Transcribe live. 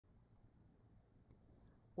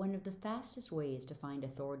One of the fastest ways to find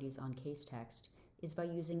authorities on case text is by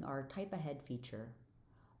using our type ahead feature.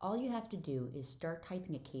 All you have to do is start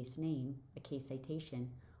typing a case name, a case citation,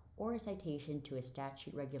 or a citation to a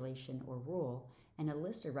statute, regulation, or rule, and a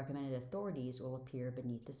list of recommended authorities will appear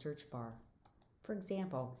beneath the search bar. For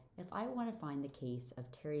example, if I want to find the case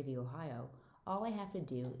of Terry v. Ohio, all I have to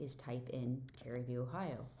do is type in Terry v.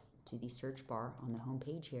 Ohio to the search bar on the home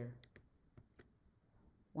page here.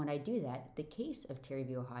 When I do that, the case of Terry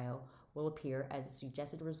v. Ohio will appear as a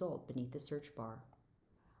suggested result beneath the search bar.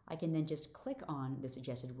 I can then just click on the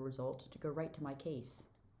suggested result to go right to my case.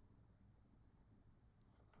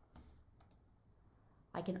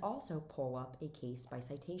 I can also pull up a case by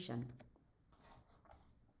citation.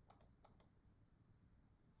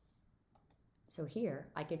 So here,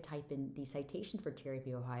 I could type in the citation for Terry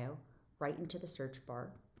v. Ohio right into the search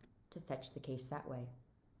bar to fetch the case that way.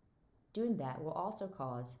 Doing that will also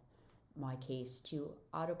cause my case to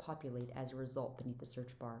auto-populate as a result beneath the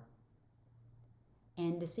search bar.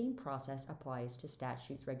 And the same process applies to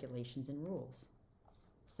statutes, regulations, and rules.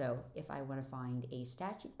 So if I want to find a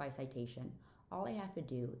statute by citation, all I have to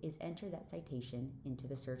do is enter that citation into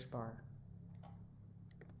the search bar.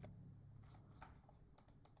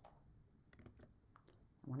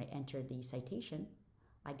 When I enter the citation,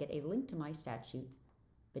 I get a link to my statute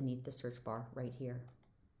beneath the search bar right here.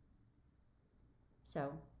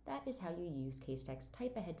 So that is how you use Casetext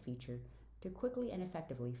Type Ahead feature to quickly and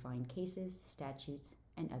effectively find cases, statutes,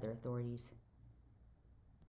 and other authorities.